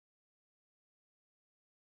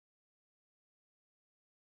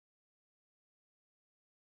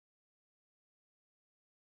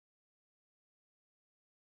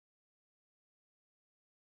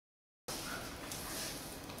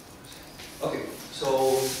Okay,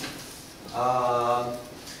 so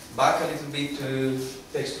back a little bit to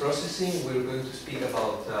text processing. We're going to speak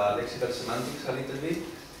about lexical semantics a little bit.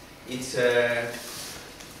 It's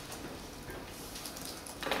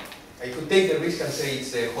I could take the risk and say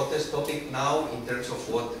it's the hottest topic now in terms of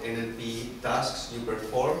what NLP tasks you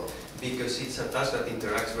perform, because it's a task that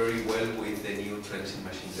interacts very well with the new trends in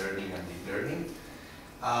machine learning and deep learning.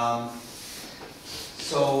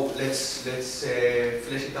 So let's flesh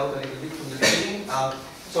it out a little bit from the beginning.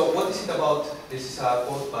 So what is it about? This is a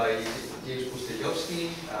quote by James Pusztajowski.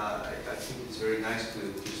 I think it's very nice to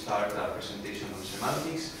start a presentation on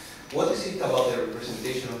semantics. What is it about the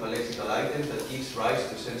representation of a lexical item that gives rise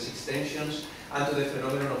to sense extensions and to the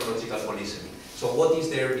phenomenon of logical polysemy? So what is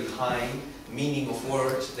there behind meaning of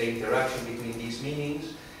words, the interaction between these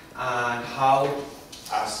meanings, and how,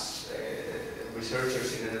 as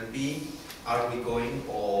researchers in NLP, are we going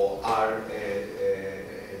or are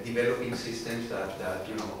developing systems that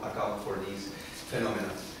account for these phenomena?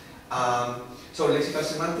 So lexical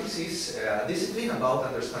semantics is a discipline about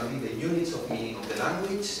understanding the units of meaning of the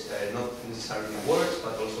language, not necessarily words,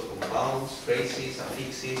 but also compounds, phrases,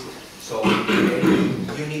 affixes. So any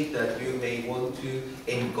unit that you may want to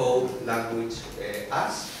encode language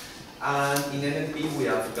as. And in NLP we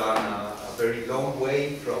have gone a very long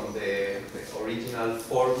way from the original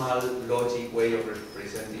formal logic way of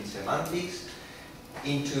representing semantics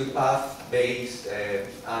into path-based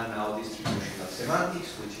and now distributional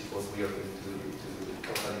semantics, which is what we are going to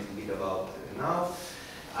talk a little bit about now.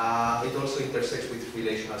 It also intersects with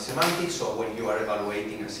relational semantics, so when you are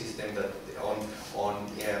evaluating a system that on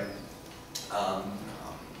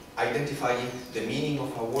identifying the meaning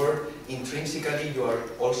of a word, intrinsically you are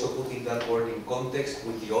also putting that word in context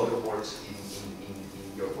with the other words in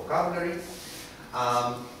your vocabulary.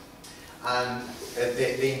 And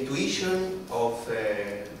the intuition of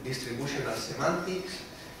distributional semantics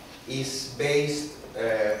is based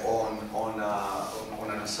on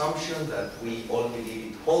an assumption that we all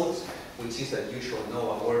believe it holds, which is that you shall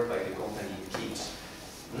know a word by the company it keeps.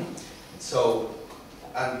 So,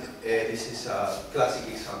 and this is a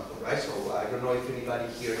classic example, right? So I don't know if anybody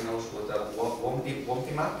here knows what a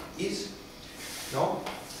Wumpy map is. No?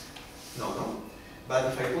 No. But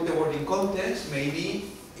if I put the word in context,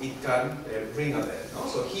 maybe it can ring a bell. No?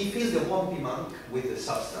 So he filled the Wumpy monk with the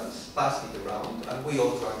substance, passed it around, and we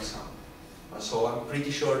all drank some. So I'm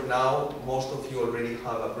pretty sure now most of you already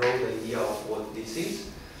have a broad idea of what this is.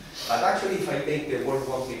 But actually, if I take the word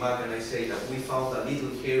Wumpy monk and I say that we found a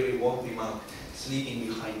little hairy Wumpy monk sleeping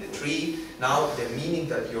behind the tree, now the meaning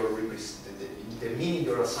that the meaning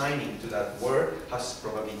you're assigning to that word has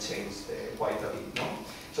probably changed quite a bit. No?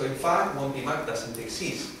 So in fact, Wumpy monk doesn't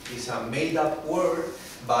exist. It's a made-up word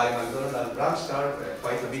by MacDonald and Ramscar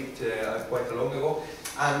quite a long ago,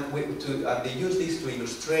 and they use this to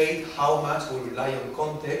illustrate how much we rely on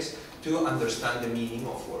context to understand the meaning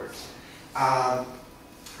of words.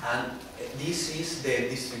 And this is the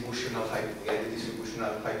distributional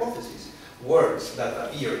hypothesis. Words that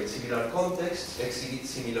appear in similar contexts exhibit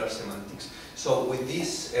similar semantics. So with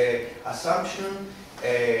this assumption,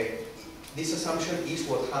 this assumption is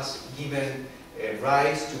what has given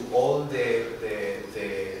rise to all the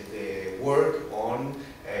work on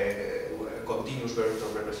continuous vector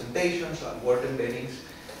representations and word embeddings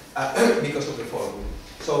because of the following.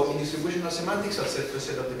 So in distributional semantics, as I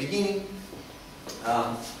said at the beginning,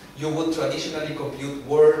 you would traditionally compute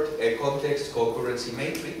word context co-occurrency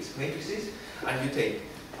matrices, and you take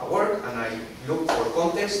a word and I look for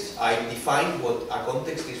context, I define what a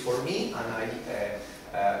context is for me, and I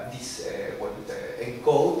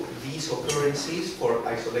encode these occurrences for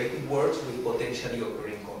isolated words with potentially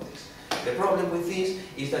occurring context. The problem with this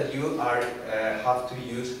is that you have to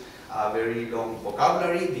use a very long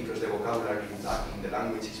vocabulary, because the vocabulary in the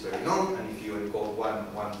language is very long, and if you encode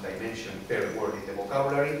one dimension per word in the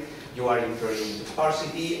vocabulary, you are incurring into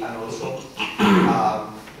sparsity, and also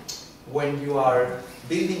when you are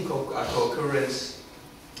building a co-occurrence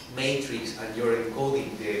matrix and you're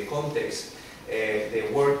encoding the context, the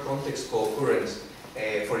word context co-occurrence,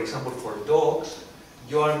 for example for dogs,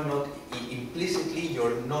 you are not implicitly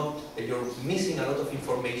you're missing a lot of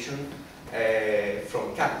information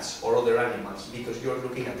from cats or other animals, because you're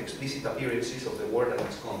looking at explicit appearances of the word and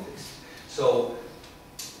its context. So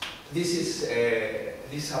this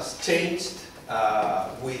has changed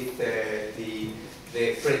with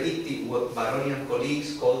the predictive, what Baronian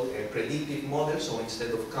colleagues called a predictive model. So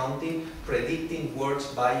instead of counting, predicting words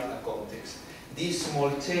by a context. This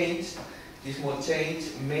small change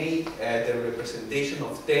made the representation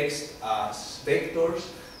of text as vectors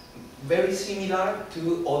very similar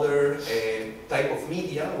to other type of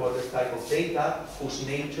media or other type of data whose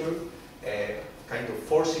nature kind of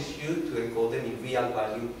forces you to encode them in real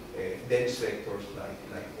value dense vectors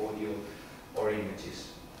like audio or images.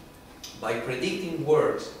 By predicting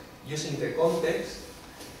words using the context,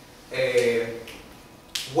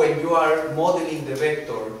 when you are modeling the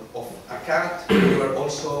vector of a cat, you are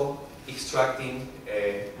also extracting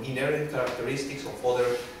inherent characteristics of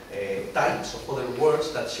other types of other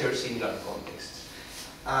words that share similar contexts.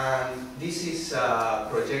 And this is a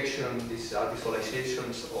projection, these are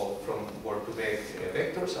visualizations from word-to-vec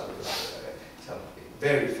vectors. It's a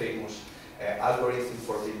very famous algorithm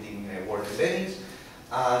for building word embeddings.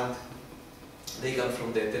 And they come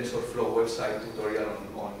from the TensorFlow website tutorial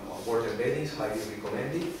on word embeddings, highly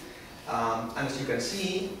recommended. And as you can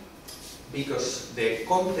see, because the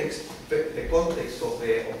context of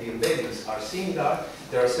the embeddings are similar,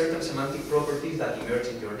 there are certain semantic properties that emerge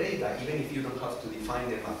in your data, even if you don't have to define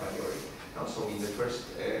them a priori. So in the first,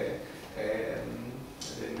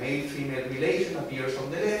 the male-female relation appears on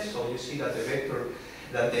the left, so you see that the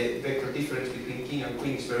vector difference between king and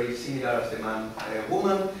queen is very similar as the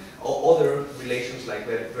man-woman, or other relations like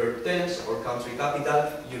verb tense or country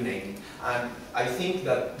capital, you name it. And I think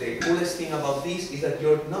that the coolest thing about this is that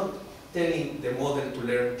you're not telling the model to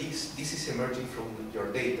learn this is emerging from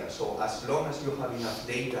your data. So as long as you have enough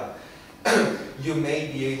data, you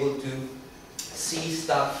may be able to see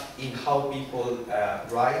stuff in how people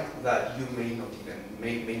write that you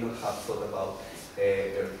may not have thought about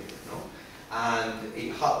earlier. No?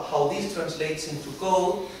 And how this translates into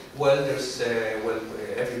code, well, there's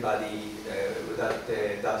everybody that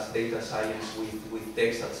does data science with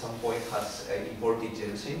text at some point has imported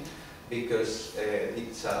Gensim, because it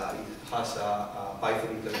has a Python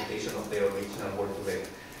implementation of the original word-to-vec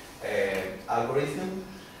algorithm.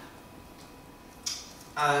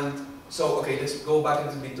 And so, okay, let's go back a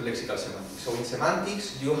little bit to lexical semantics. So in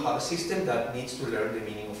semantics, you have a system that needs to learn the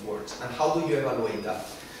meaning of words. And how do you evaluate that?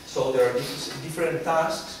 So there are different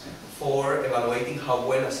tasks for evaluating how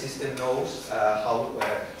well a system knows how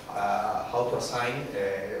to assign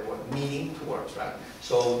meaning to words, right?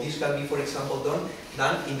 So this can be, for example, done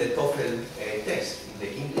in the TOEFL test, in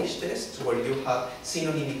the English tests, where you have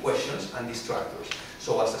synonymic questions and distractors.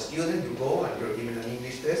 So as a student, you go and you're given an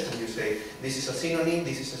English test and you say, this is a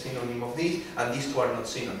synonym of this, and these two are not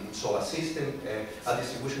synonyms. So a system, a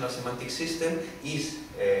distributional semantic system is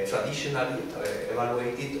traditionally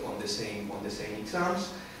evaluated on the same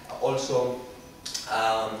exams. Also,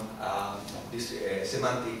 these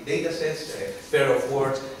semantic data sets, pair of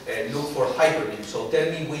words, look for hypernyms. So tell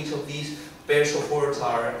me which of these pairs of words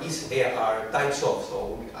are types of.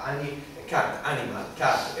 So cat, animal,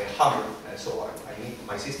 cat, hammer. So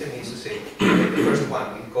my system needs to say the first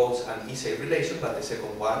one encodes an is-a relation, but the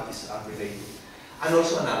second one is unrelated. And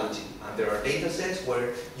also analogy. And there are data sets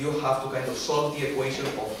where you have to kind of solve the equation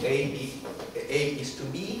of A is to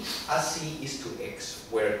B, as C is to X,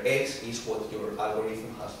 where X is what your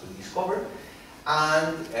algorithm has to discover.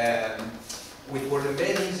 And with word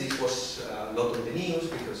embeddings, this was a lot on the news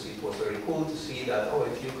because it was very cool to see that, oh,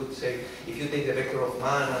 if you could say, if you take the vector of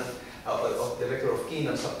man and of the vector of king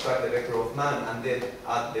and subtract the vector of man and then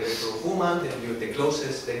add the vector of woman, then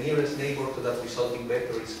the nearest neighbor to that resulting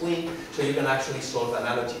vector is queen, so you can actually solve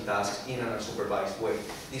analogy tasks in an unsupervised way.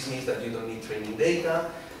 This means that you don't need training data,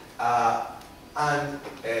 and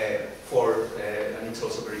it's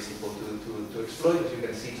also very simple to exploit. As you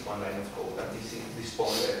can see, it's one line of code, and this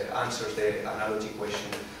answers the analogy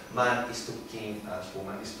question, man is to king as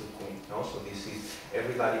woman is to queen. No? So this is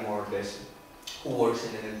everybody more or less who works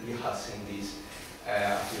in NLP has seen this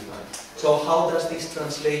a few times. So how does this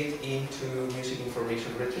translate into music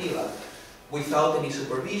information retrieval? Without any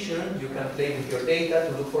supervision, you can play with your data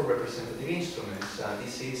to look for representative instruments.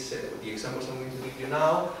 This is the examples I'm going to give you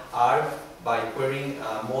now are by querying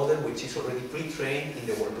a model which is already pre-trained in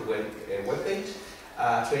the word-to-web webpage,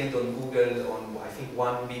 trained on Google, on I think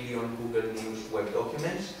 1 billion Google News web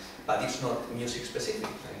documents, but it's not music specific.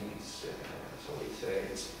 I mean, it's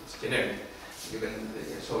generic. You can,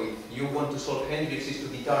 so if you want to solve Hendrix is to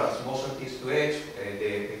guitar as Mozart is to Edge,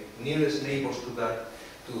 the nearest neighbors to that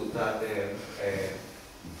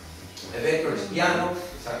vector is piano,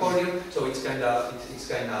 it's accordion, so it's kind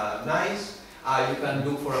of nice. You can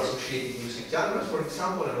look for associated music genres, for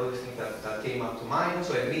example, another thing that came up to mind.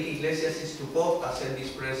 So Enrique Iglesias is to pop, as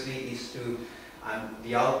Elvis Presley is to, and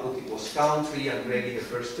the output it was country and reggae, the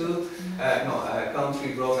first two.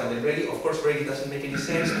 Country, rock, and then reggae. Of course, reggae doesn't make any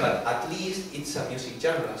sense, but at least it's a music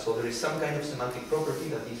genre, so there is some kind of semantic property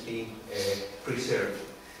that is being preserved.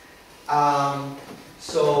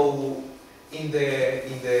 So in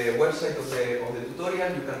the website of the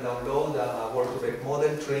tutorial, you can download a word-to-vec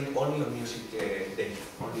model trained only on music data,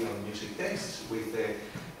 only on music texts, with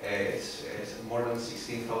more than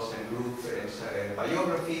 16,000 group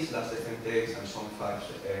biographies, last FM text, and some facts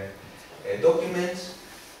documents.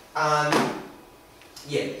 And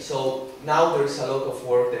yeah, so now there's a lot of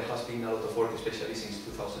work, there has been a lot of work, especially since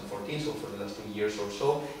 2014, so for the last 2 years or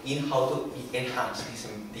so, in how to enhance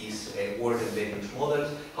these word embeddings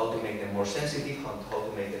models, how to make them more sensitive, how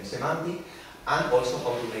to make them semantic, and also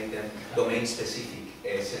how to make them domain-specific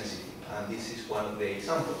sensitive. And this is one of the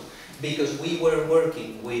examples. Because we were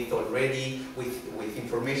working with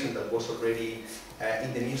information that was already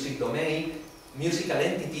in the music domain, musical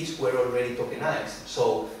entities were already tokenized.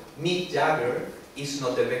 So Mick Jagger is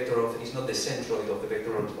not the vector of, is not the centroid of the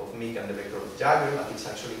vector of Mick and the vector of Jagger, but it's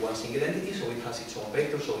actually one single entity, so it has its own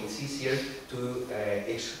vector, so it's easier to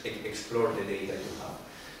explore the data you have.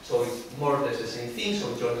 So it's more or less the same thing.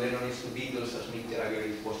 So John Lennon is to Beatles as Mick Jagger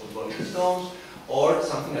was to Rolling Stones, or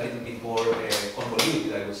something a little bit more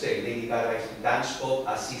convoluted, I would say. Lady Gaga is to dance pop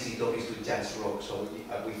as ZZ Top is to jazz rock. So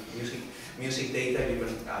with music data, you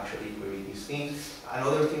can actually query these things.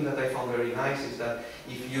 Another thing that I found very nice is that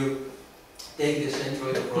if you take the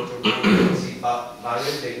centroid of Roger Waters and see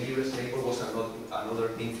Barrett, the nearest neighbor was another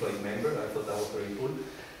Pink Floyd member. I thought that was very cool.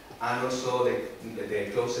 And also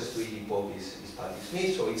the closest to Iggy Pop is Patti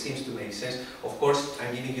Smith, so it seems to make sense. Of course,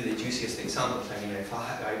 I'm giving you the juiciest examples. I mean, if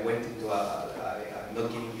I went into I'm not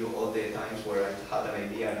giving you all the times where I had an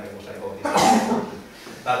idea and I was like, oh, this is important.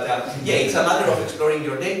 But yeah, it's a matter of exploring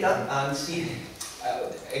your data and see.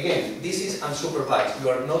 Again, this is unsupervised. You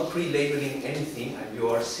are not pre-labeling anything, and you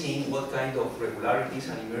are seeing what kind of regularities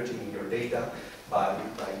are emerging in your data by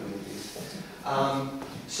doing this.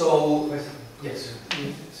 Yes.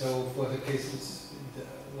 So for the cases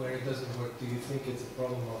where it doesn't work, do you think it's a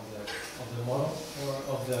problem of the model or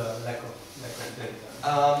of the lack of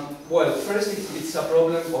data? Well, first it's a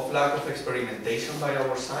problem of lack of experimentation by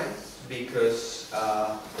our side, because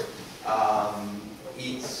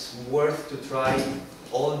it's worth to try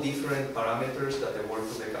all different parameters that the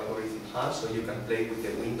word-to-vec algorithm has, so you can play with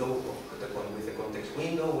the window, with the context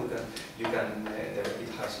window.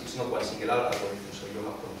 It's not one single algorithm, so you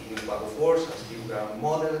have continuous bag of words, a steep ground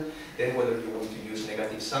model, then whether you want to use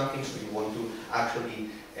negative something, so you want to actually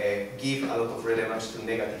give a lot of relevance to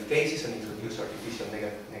negative cases and introduce artificial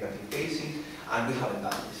negative cases, and we haven't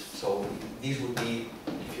done this. So this would be,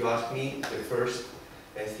 if you ask me, the first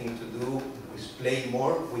thing to do is play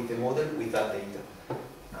more with the model with that data.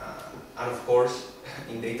 And of course,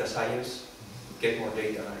 in data science, get more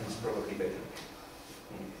data is probably better.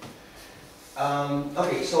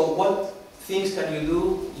 Okay, so what things can you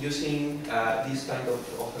do using this kind of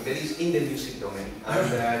embeddings in the music domain?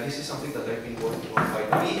 And this is something that I've been working on quite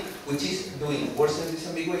a bit, which is doing word-sense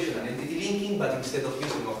disambiguation and entity linking, but instead of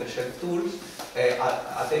using off-the-shelf tools,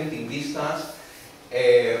 attempting this task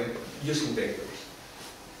using vectors.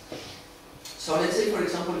 So let's say, for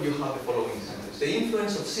example, you have the following sentence. The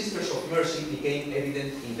influence of Sisters of Mercy became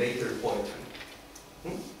evident in later poetry.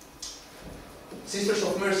 Sisters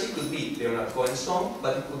of Mercy could be Leonard Cohen's song,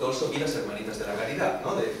 but it could also be Las Hermanitas de la Caridad,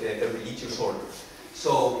 no? the religious order.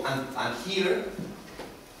 So, and here,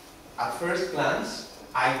 at first glance,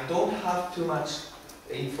 I don't have too much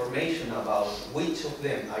information about which of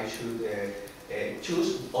them I should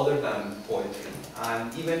choose other than poetry.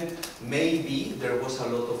 And even maybe there was a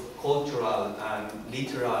lot of cultural and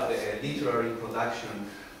literary production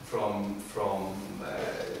from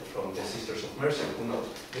the Sisters of Mercy, who knows.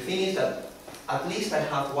 The thing is that at least I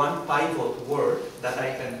have one pivot word that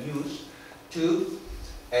I can use to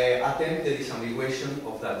attempt the disambiguation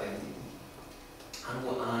of that entity.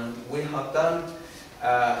 And we have done,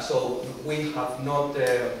 so we have not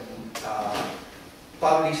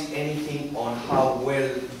published anything on how well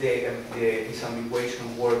the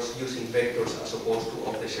disambiguation works using vectors as opposed to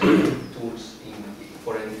off-the-shelf tools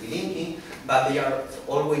for entity linking, but they are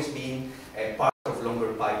always being part of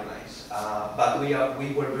longer pipelines. But we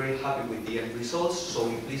were very happy with the end results, so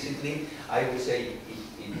implicitly I would say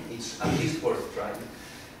it's at least worth trying.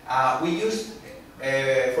 We used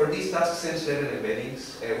for this task sense-level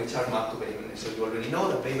embeddings, which are mapped to BabelNet. So you already know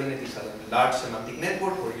that BabelNet is a large semantic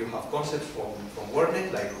network where you have concepts from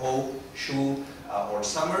WordNet like hope, shoe, or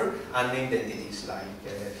summer, and named entities like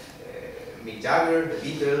Mick Jagger, the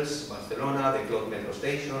Beatles, Barcelona, the Cloud Metro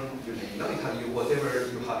Station, you name it, whatever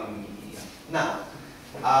you have in Wikipedia. Now,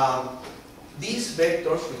 these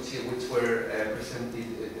vectors, which were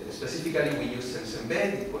presented specifically, we used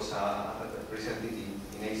SenseEmbed. It was presented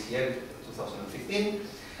in ACL 2015.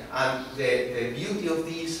 And the beauty of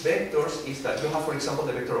these vectors is that you have, for example,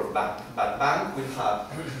 the vector of bank. But bank will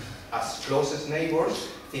have as closest neighbors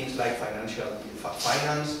things like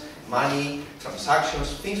finance, money,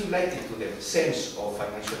 transactions, things related to the sense of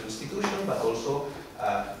financial institution, but also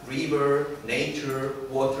river, nature,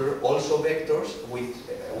 water, also vectors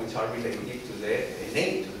which are related to the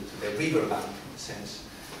name, to the river bank sense.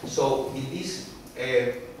 So in this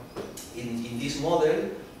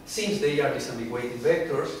model, since they are disambiguated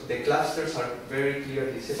vectors, the clusters are very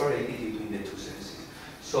clearly separated between the two senses.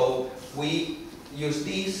 So we use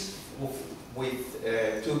this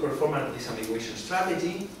to perform a disambiguation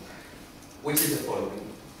strategy, which is the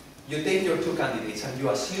following. You take your two candidates and you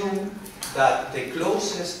assume that the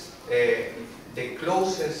closest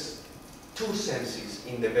two senses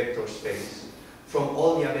in the vector space from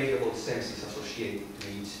all the available senses associated to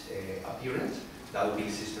each appearance, that would be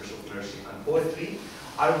Sisters of Mercy and Poetry,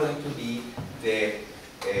 are going to be the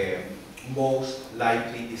most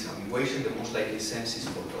likely disambiguation, the most likely senses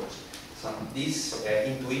for those. So this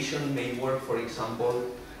intuition may work, for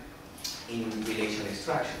example, in relation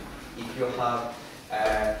extraction. If you have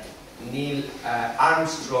Neil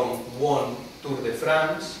Armstrong won Tour de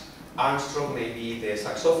France, Armstrong may be the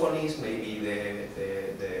saxophonist, maybe the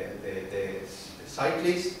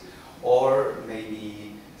cyclist, or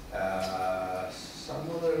maybe some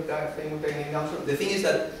other guy famous guy named Armstrong. The thing is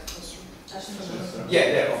that,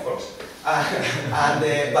 yeah, of course.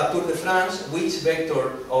 But Tour de France, which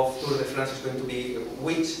vector of Tour de France is going to be,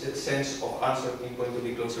 which sense of Armstrong is going to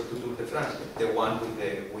be closer to Tour de France? The one with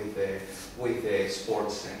the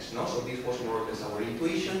sports sense, no? So this was more or less our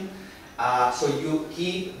intuition. So you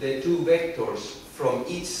keep the two vectors from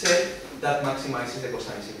each set that maximizes the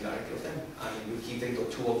cosine similarity of them, and you keep the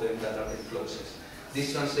two of them that are the closest.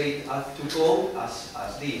 This translates to code as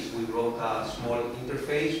this. We wrote a small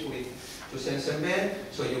interface with to sense embed,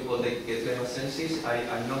 so you call the get lemma senses.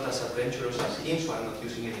 I'm not as adventurous as him, so I'm not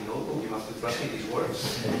using any notebook. You have to trust me, this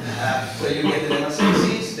works. So you get the lemma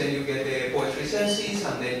senses, then you get the poetry senses,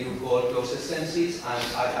 and then you call closest senses. And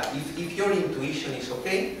if your intuition is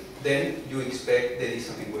okay, then you expect the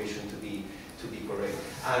disambiguation to be correct.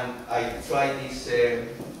 And I tried this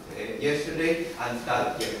yesterday, and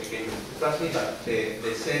that, yeah, again, you have to trust me, but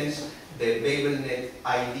the sense, the BabelNet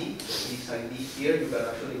ID, this ID here, you can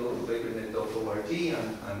actually go to babelnet.org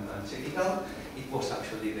and check it out. It was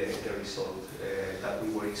actually the result that we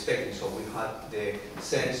were expecting. So we had the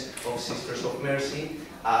sense of Sisters of Mercy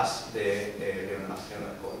as the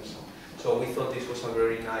Leonard Cohen. So we thought this was a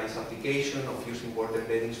very nice application of using word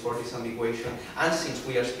embeddings for disambiguation. And since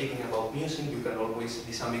we are speaking about music, you can always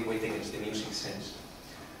disambiguate against the music sense.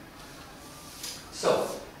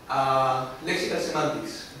 So, lexical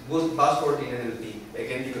semantics, good buzzword in NLP,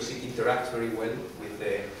 again because it interacts very well with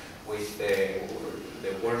the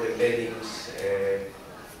word embeddings.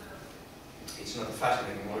 It's not a fashion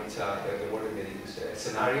anymore, it's the word embeddings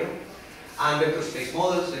scenario. And vector space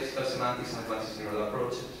models, lexical semantics, and advanced neural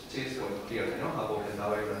approaches, well, clearly, have opened a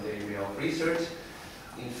vibrant area of research.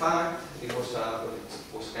 In fact, it was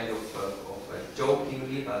kind of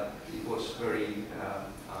jokingly, but it was very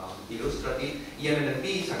illustrative. EMNLP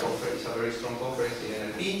is a very strong conference in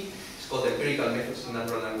NLP. It's called Empirical Methods in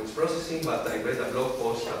Natural Language Processing, but I read a blog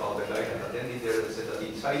post about the guy that attended there that said that the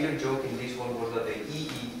entire joke in this one was that the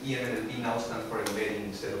EMNLP now stands for embedding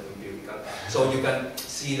instead of empirical. So you can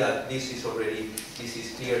see that this is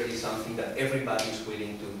clearly something that everybody is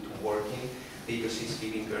willing to work in, because it's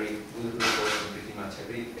giving very good results in pretty much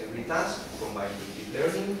every task, combined with deep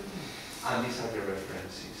learning. And these are the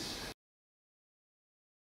references.